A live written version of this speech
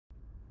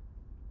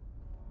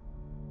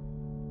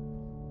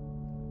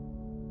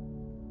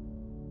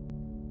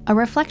A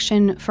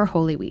reflection for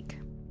Holy Week.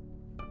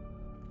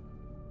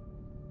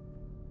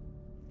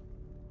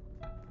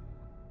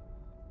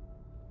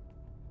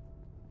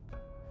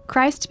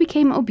 Christ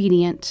became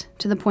obedient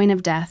to the point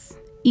of death,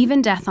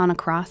 even death on a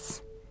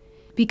cross.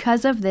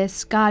 Because of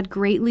this, God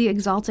greatly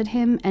exalted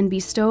him and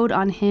bestowed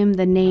on him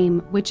the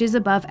name which is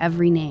above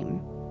every name.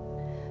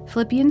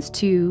 Philippians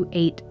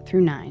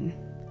 2:8-9.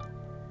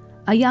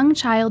 A young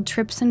child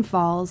trips and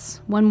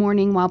falls one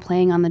morning while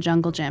playing on the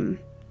jungle gym.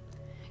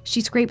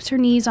 She scrapes her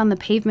knees on the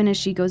pavement as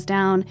she goes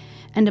down,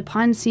 and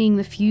upon seeing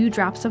the few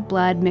drops of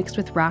blood mixed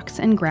with rocks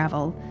and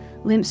gravel,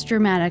 limps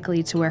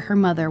dramatically to where her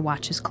mother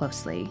watches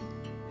closely.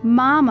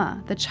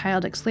 "Mama," the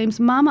child exclaims,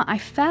 "Mama, I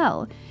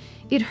fell.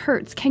 It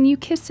hurts. Can you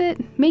kiss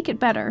it? Make it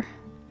better."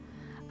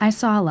 "I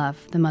saw,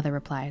 love," the mother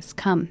replies.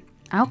 "Come,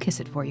 I'll kiss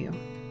it for you."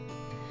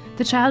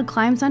 The child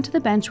climbs onto the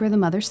bench where the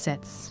mother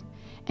sits,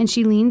 and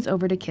she leans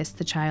over to kiss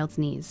the child's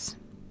knees.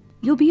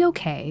 "You'll be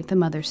okay," the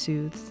mother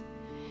soothes.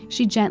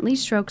 She gently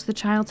strokes the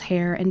child's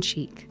hair and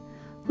cheek.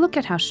 "Look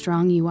at how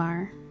strong you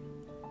are."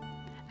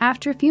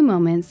 After a few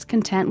moments,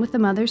 content with the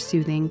mother's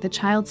soothing, the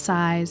child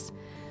sighs,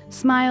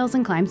 smiles,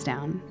 and climbs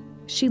down.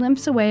 She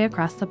limps away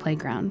across the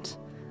playground,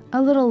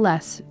 a little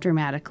less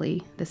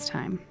dramatically this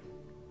time.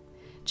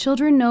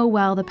 Children know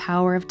well the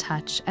power of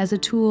touch as a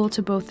tool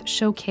to both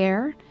show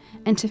care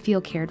and to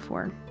feel cared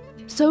for.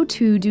 So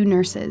too do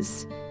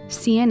nurses,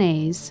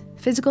 CNAs,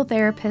 physical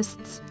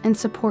therapists, and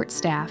support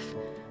staff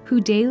who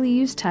daily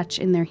use touch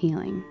in their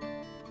healing.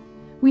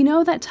 We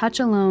know that touch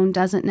alone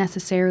doesn't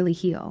necessarily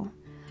heal,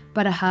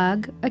 but a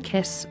hug, a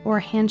kiss, or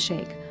a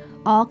handshake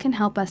all can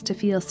help us to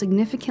feel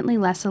significantly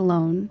less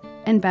alone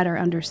and better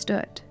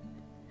understood.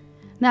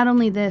 Not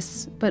only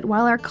this, but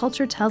while our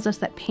culture tells us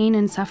that pain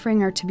and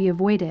suffering are to be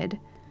avoided,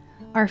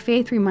 our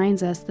faith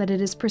reminds us that it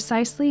is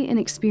precisely in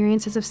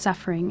experiences of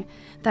suffering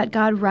that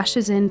God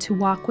rushes in to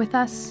walk with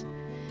us,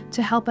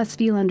 to help us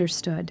feel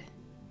understood.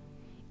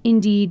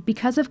 Indeed,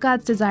 because of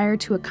God's desire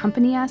to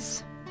accompany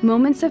us,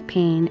 moments of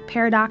pain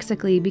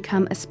paradoxically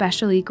become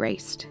especially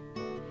graced.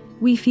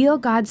 We feel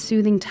God's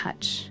soothing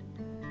touch.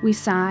 We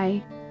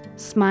sigh,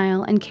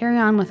 smile, and carry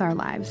on with our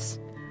lives,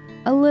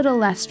 a little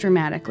less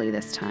dramatically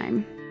this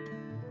time.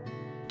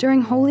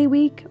 During Holy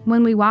Week,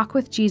 when we walk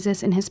with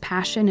Jesus in his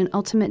passion and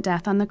ultimate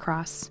death on the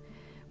cross,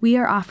 we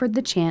are offered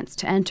the chance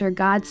to enter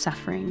God's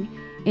suffering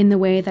in the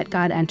way that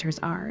God enters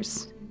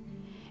ours.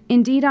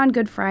 Indeed, on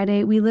Good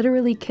Friday, we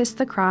literally kiss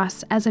the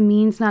cross as a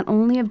means not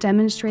only of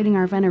demonstrating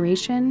our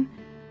veneration,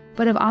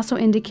 but of also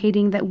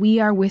indicating that we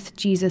are with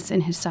Jesus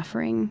in his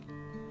suffering.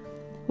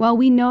 While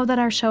we know that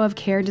our show of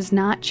care does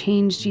not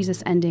change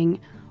Jesus' ending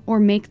or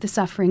make the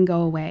suffering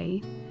go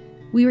away,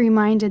 we are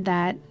reminded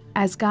that,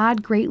 as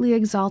God greatly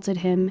exalted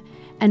him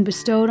and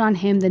bestowed on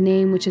him the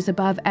name which is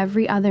above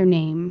every other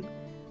name,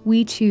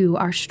 we too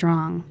are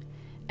strong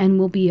and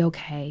will be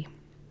okay.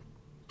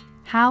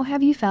 How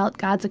have you felt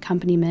God's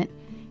accompaniment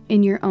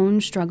in your own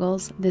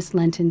struggles this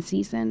Lenten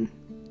season?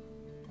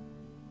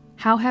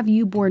 How have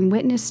you borne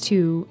witness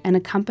to and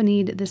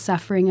accompanied the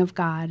suffering of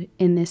God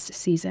in this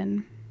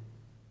season?